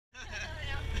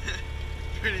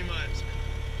pretty much.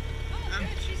 Oh, good.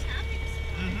 She's happy to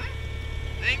support.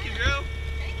 Thank you, Drew.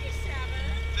 Thank you,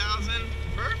 Sabbath. 1,000.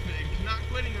 Perfect. Not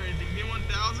quitting or anything. Give me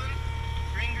 1,000.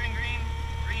 Green, green, green.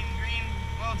 Green, green.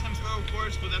 Well, times slow, of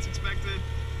course, but that's expected.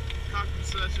 Cockpit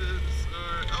switches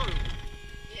are. Oh.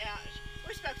 Yeah,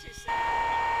 we're supposed to say.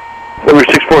 Number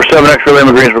 647XL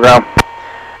Lima Greensboro ground.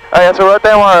 Yeah, so we're at the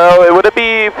MRO. Would it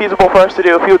be feasible for us to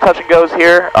do a few touch and goes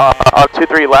here on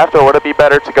 2-3 left, or would it be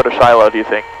better to go to Shiloh, do you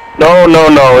think? No, no,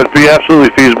 no. It'd be absolutely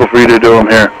feasible for you to do them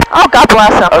here. Oh, God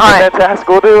bless him. Okay, All right. fantastic.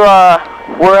 We'll do,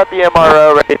 we're at the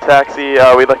MRO, ready to taxi.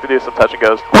 We'd like to do some touch and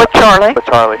goes. With Charlie? With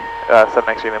Charlie,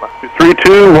 7X Lima.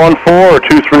 3-2, 1-4, or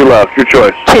 2-3 left. Your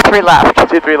choice. 2-3 left.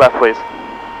 2-3 left, please.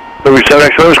 Number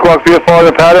 7X Lima squawk via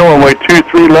following the pattern. Runway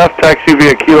 23 left. Taxi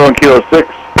via Kilo and Kilo 6.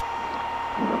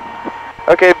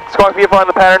 Okay, squawk via following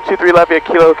the pattern. 2-3 left via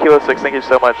Kilo, Kilo 6. Thank you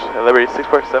so much. Liberty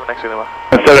 647X Lima.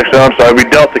 7X I'm sorry. We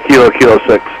Delta Kilo, Kilo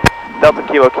 6. Delta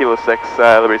Kilo, Kilo 6,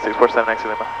 Liberty 647X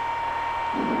Lima.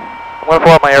 I'm going to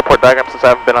pull up my airport diagram since I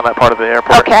haven't been on that part of the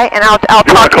airport. Okay, and I'll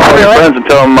You want talk to you call through your it. friends and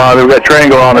tell them they've got training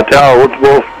going on the tower.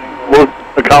 We'll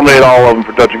accommodate all of them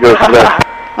for touch and goes today.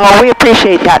 Well, we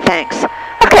appreciate that, thanks.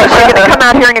 Okay, so you're going to come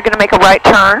out here and you're going to make a right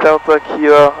turn. Delta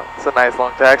Kilo, it's a nice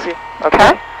long taxi.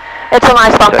 Okay. It's a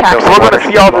nice long taxi. We're going to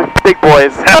see all the big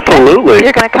boys. Absolutely.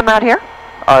 You're going to come out here?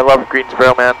 I love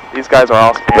Greensboro, man. These guys are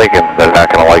awesome. Thinking they're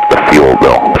not going to like the fuel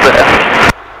bill.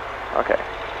 Okay.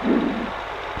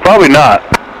 Probably not.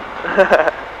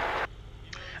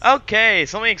 Okay,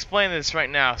 so let me explain this right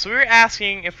now. So we were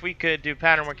asking if we could do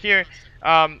pattern work here.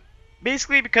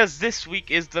 Basically because this week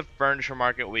is the furniture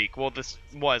market week. Well, this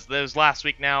was last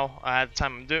week now. At the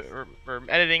time I'm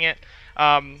editing it.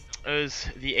 It was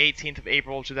the 18th of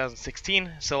April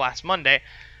 2016, so last Monday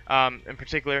in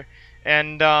particular.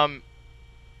 And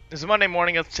it was a Monday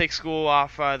morning. I had to take school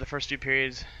off the first few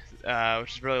periods,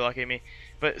 which is really lucky of me.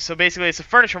 But so basically, it's a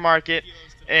furniture market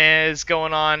is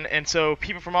going on, and so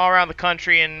people from all around the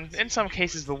country and in some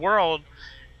cases the world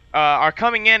are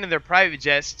coming in their private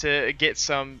jets to get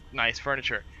some nice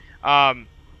furniture.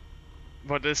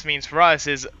 What this means for us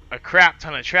is a crap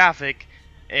ton of traffic,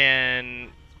 and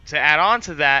to add on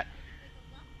to that,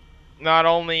 not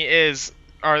only is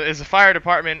the fire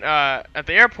department at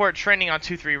the airport training on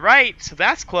 2-3 right, so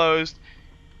that's closed.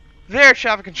 Their air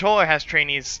traffic controller has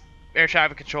trainees, air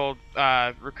traffic control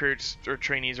recruits or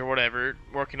trainees or whatever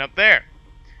working up there.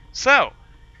 So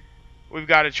we've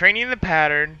got a trainee in the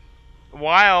pattern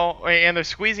and they're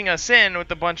squeezing us in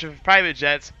with a bunch of private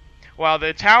jets while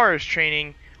the tower is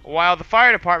training, while the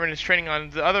fire department is training on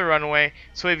the other runway.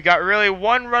 So we've got really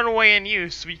one runway in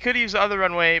use. We could use the other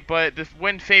runway, but the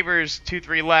wind favors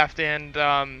 2-3 left, and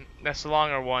that's the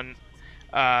longer one.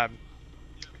 And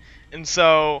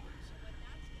so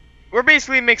we're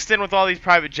basically mixed in with all these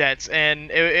private jets,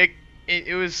 and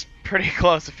it was pretty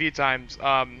close a few times.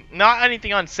 Not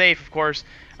anything unsafe, of course,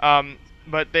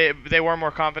 but they were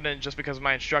more confident just because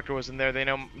my instructor was in there.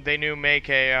 They knew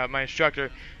May-K, my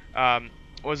instructor,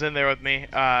 was in there with me,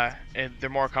 and they're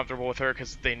more comfortable with her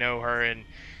because they know her and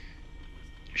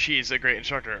she's a great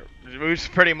instructor. It was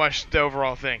pretty much the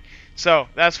overall thing. So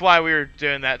that's why we were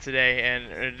doing that today,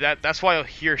 and that's why you'll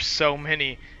hear so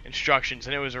many instructions,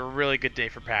 and it was a really good day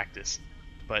for practice.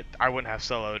 But I wouldn't have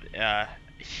soloed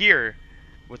here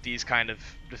with this kind of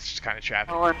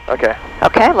traffic. Okay.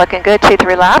 Okay, looking good.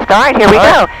 2-3 left. All right, here we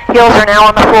go. Heels are now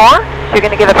on the floor. You're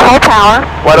going to give it full power.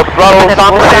 Wide open throttle. Put it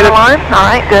on the center line. All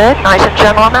right, good. Nice and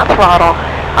gentle on that throttle.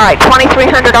 All right,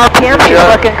 2,300 RPM. She's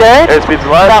looking good. Airspeed's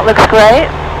alive. That looks great.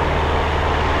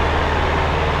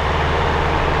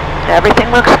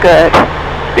 Everything looks good.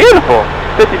 Beautiful.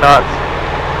 50 knots.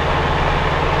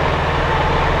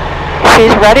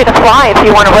 She's ready to fly if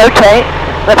you want to rotate.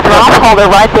 Lift her off, hold her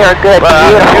right there. Good.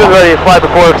 Beautiful. She was ready to fly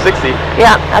before 60.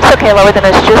 Yeah, that's okay. Lower than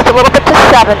us just a little bit to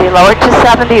 70. Lower to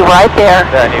 70 right there.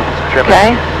 Yeah, I need some trim. Okay.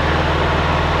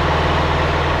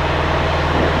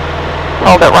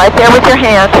 Hold it right there with your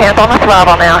hand. Hand on the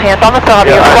throttle now. Hand on the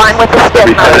throttle. You're flying with the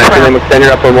stick, not the trim. Extend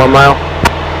her up for 1 mile.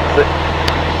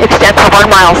 Extend for 1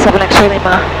 mile, 7X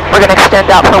Lima. We're going to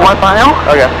extend out for 1 mile.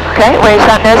 Okay. Okay, raise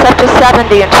that nose up to 70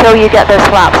 until you get those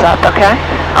flaps up, okay?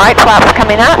 All right, flaps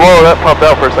coming up. Whoa, that popped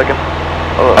out for a second.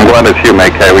 I'm glad it's you,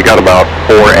 May-K. We got about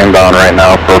 4 inbound right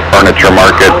now for furniture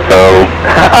market, so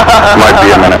might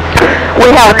be a minute. We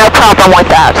have no problem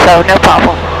with that, so no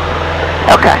problem.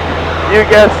 Okay. You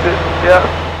guessed it, yeah.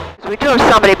 We do have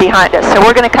somebody behind us, so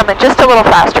we're going to come in just a little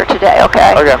faster today,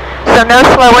 okay? Okay. So no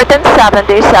slower than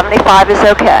 70, 75 is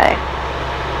okay.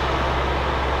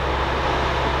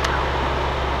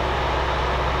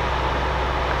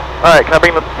 Alright, can I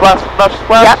bring the notches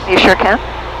flaps? Yep, you sure can.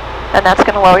 And that's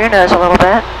going to lower your nose a little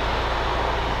bit.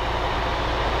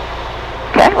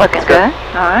 Okay, looking good.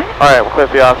 Alright. Alright, we'll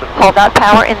clip the option. Hold that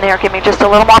power in there. Give me just a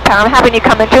little more power. I'm having you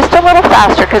come in just a little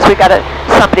faster because we got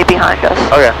somebody behind us.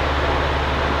 Okay.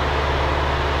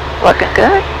 Looking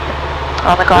good.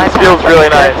 On the glide path. Feels really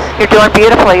good. nice. You're doing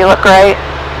beautifully. You look great.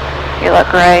 You look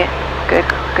great.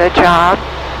 Good job.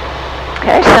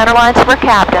 Okay, center line's for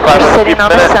captain. We're sitting on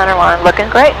the center line.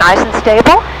 Looking great. Nice and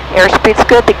stable. Airspeed's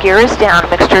good. The gear is down.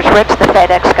 Mixture's rich. The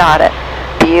FedEx got it.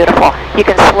 Beautiful. You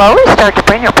can slowly start to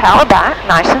bring your power back,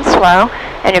 nice and slow,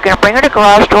 and you're going to bring her to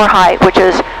garage door height, which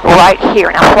is right here.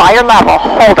 Now fly her level,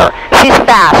 hold her. She's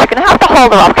fast. You're going to have to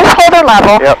hold her off. Just hold her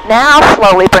level. Yep. Now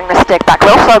slowly bring the stick back.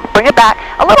 Real slow. Bring it back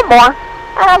a little more.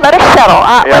 Let her settle.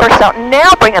 Let her settle.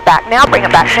 Now bring it back. Now bring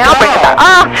it back. Now bring it back.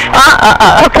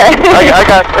 Okay. I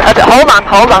got. Okay, hold on.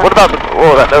 What about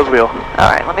that nose wheel? All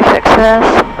right, let me fix this.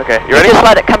 Okay, you ready? Just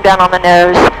let it come down on the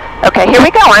nose. Okay, here we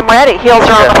go. I'm ready. Heels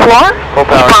are on the floor. Full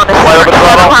power. Keep on the Wide open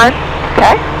center throttle. line.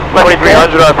 Okay.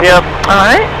 2300 RPM. All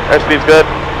right. Airspeed's good.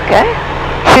 Okay.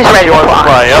 She's ready She to wants to fly.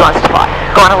 fly, yep. She wants to fly.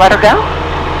 Go on and let her go.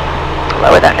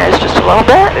 Lower that nose just a little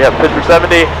bit. Yep, pitch for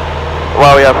 70.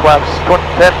 Wow, we have flaps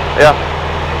 10. Yeah.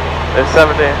 It's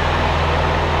 70.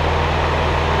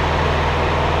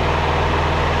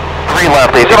 3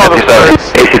 left, AC 57.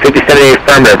 AC 57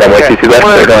 affirmative, I'm way 22 left,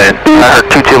 clear to land.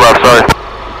 22 left, sorry.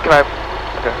 Can I?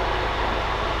 Okay.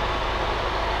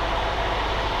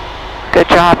 Good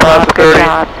job, Bob. Good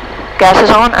job. Gas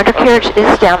is on. Undercarriage is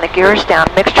down. The gear is down.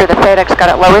 Mixture. The FedEx got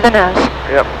it. Lower the nose.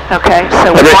 Yep. Okay. So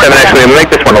we Number want 7, actually, I'm going to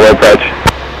make this one a low approach.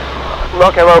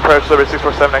 Okay, low approach, number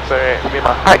 647XL. Give me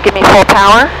my. All right. Give me full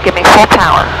power. Give me full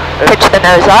power. Pitch the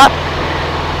nose up.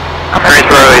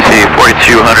 Greensboro, AC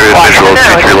 4200, visual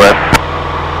 23 left.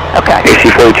 Okay.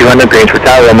 AC 4200, greens for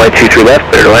tower, runway 23 left,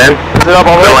 clear to land. Is it up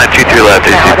all the way? Clear land 23 left,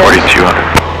 AC Now it is.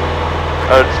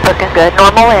 4200. Looking good.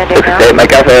 Normal landing now. 68,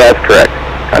 Mike Alpha, that's correct.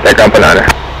 Contact ground point honor.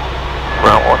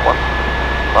 Round 1-1.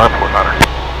 Line point honor.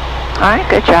 All right.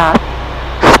 Good job.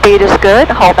 Speed is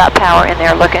good. Hold that power in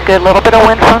there. Looking good. A little bit of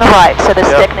wind from the right, so the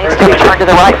stick needs to be turned to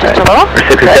the right just a little.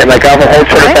 68, Mike Alpha, hold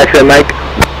short of taxi, Mike.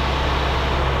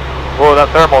 Whoa,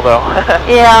 that thermal though.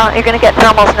 Yeah, you're going to get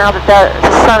thermals now that the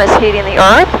sun is heating the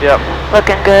earth. Yep.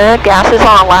 Looking good. Gas is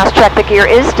on. Last check. The gear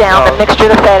is down. The mixture,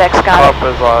 the FedEx got it. Up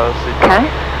is Okay.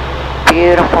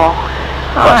 Beautiful.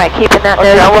 All right. Keeping that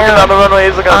Okay, nose I'm looking down. on the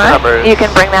runways, looking at the numbers. You can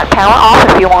bring that power off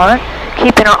if you want.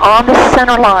 Keeping her on the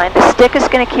center line. The stick is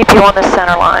going to keep you on the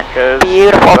center line.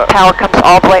 Beautiful. Power comes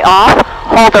all the way off.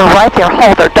 Hold her right there.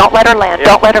 Hold her. Don't let her land.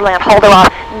 Don't let her land. Hold her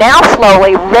off. Now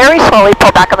slowly, very slowly,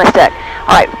 pull back on the stick.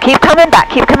 All right. Keep coming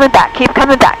back. Keep coming back. Keep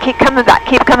coming back. Keep coming back.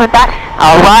 Keep coming back.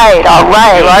 All right. All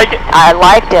right. You like it? I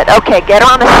liked it. Okay. Get her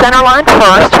on the center line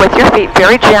first with your feet.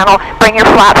 Very gentle. Bring your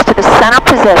flaps to the center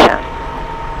position.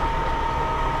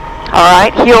 All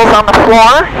right. Heels on the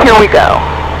floor. Here we go.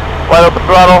 Wide open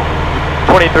throttle.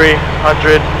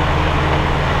 2300.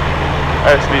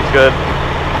 Airspeed's good.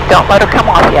 Don't let her come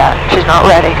off yet. She's not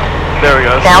ready. There we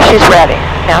go. Now she's ready.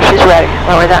 Now she's ready.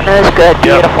 Lower that nose. Good.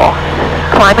 Yep. Beautiful.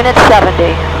 Climbing at 70.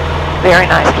 Very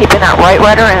nice. Keeping that right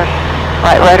rudder in.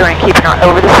 Right rudder in. Keeping her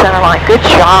over the center line. Good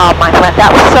job, my friend.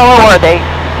 That was solo worthy.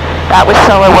 That was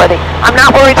solo worthy. I'm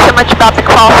not worried so much about the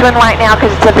crosswind right now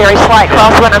because it's a very slight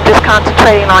crosswind. I'm just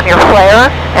concentrating on your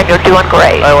flare, and you're doing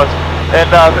great. I was. And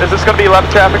is this going to be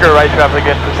left traffic or right traffic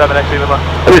again for 7XC Lima?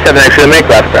 I'll do 7 actually, make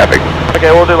left traffic.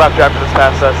 Okay, we'll do left traffic this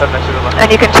past 7XC Lima.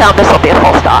 And you can tell this will be a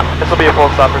full stop. This will be a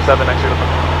full stop for 7XC Lima.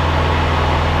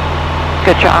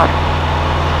 Good job.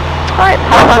 All right,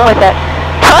 have fun with it.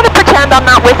 Try to pretend I'm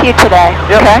not with you today,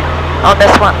 Yep. okay? On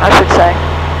this one, I should say.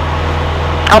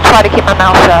 I'll try to keep my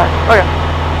mouth shut. Okay.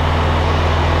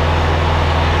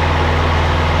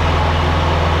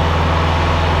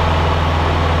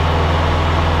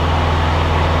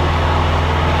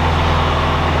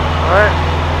 Alright.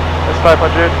 That's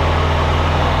 500.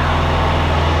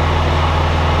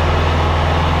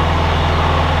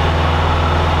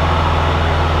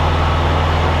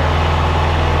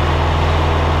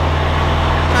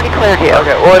 Already cleared you.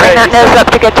 Okay, well, Bring hey, that nose up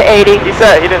to get to 80.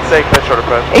 He didn't say cut short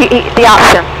approach. The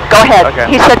option. Go ahead. Okay.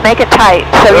 He said make it tight,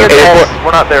 so you're good.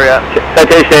 We're not there yet.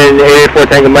 Citation 884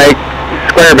 Tango Mike,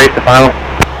 square base to final.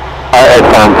 Alright,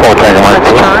 full Tango Mike.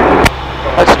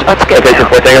 Let's turn. Let's get Citation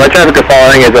down. 4 Tango Mike, traffic is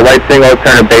following is a right single,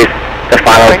 turn to base to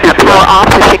final. Bring that power off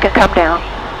so she can come down.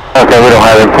 Okay, we don't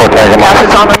have it, 4 Tango Gas Mike.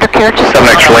 is on undercarriage.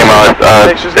 7X Lima,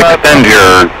 extend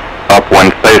your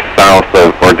upwind, stay south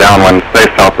of, or downwind, stay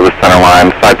south of the center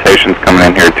line. Citation's coming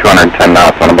in here 210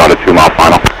 knots on about a 2-mile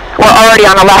final. We're already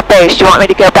on the left base. Do you want me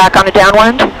to go back on the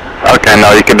downwind? Okay,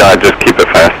 no, you can just keep it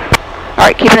fast. All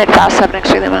right, keeping it fast, 7X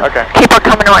Lima. Okay. Keep her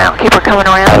coming around. Keep her coming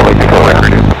around.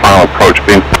 Final approach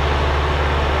beam.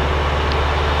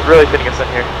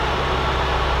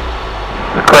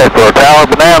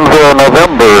 Kansas,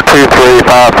 November 23534,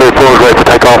 ready to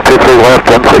take off 23 left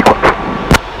in sequence.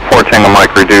 4 Tango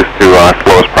Mike reduced to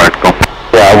slowest practical.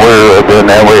 Yeah, we're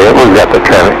doing that. We've got the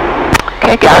traffic.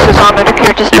 Okay, gas is on under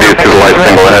gear, just You do 2 light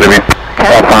single ahead of you.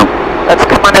 Okay. Let's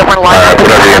come on over and line up. Alright,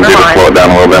 whatever you can do to slow it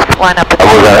down a little bit. Line up.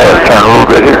 We're going to turn a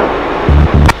little bit here.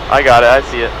 I got it, I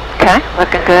see it. Okay,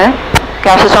 looking good.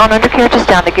 Gas is on under gear, just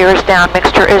down. The gear is down.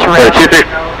 Mixture is ready.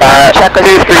 Check with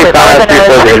lower the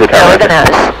nose. Lower the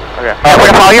nose. Okay. Get rid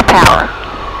of all your power.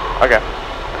 Okay.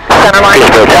 Center line.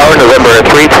 Tower, November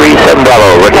 337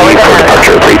 Bravo, ready for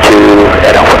departure, 32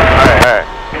 at Alpha. Alright.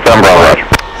 7 Bravo, Roger.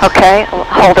 Okay,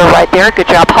 hold her right there.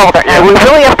 Good job, hold her. Now, we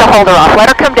really have to hold her off.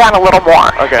 Let her come down a little more.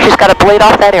 Okay. She's got to bleed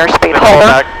off that airspeed. Hold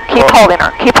her. Keep holding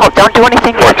her. Keep hold. Don't do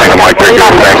anything yet. She's got to bleed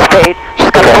off airspeed. She's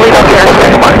got to bleed off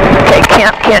airspeed. Okay,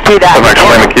 can't do that. I'm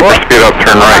actually going to keep her speed up,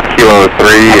 turn right, kilo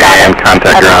 3, and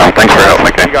contact ground. Thanks for helping,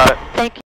 McKay. You got it. Thank you.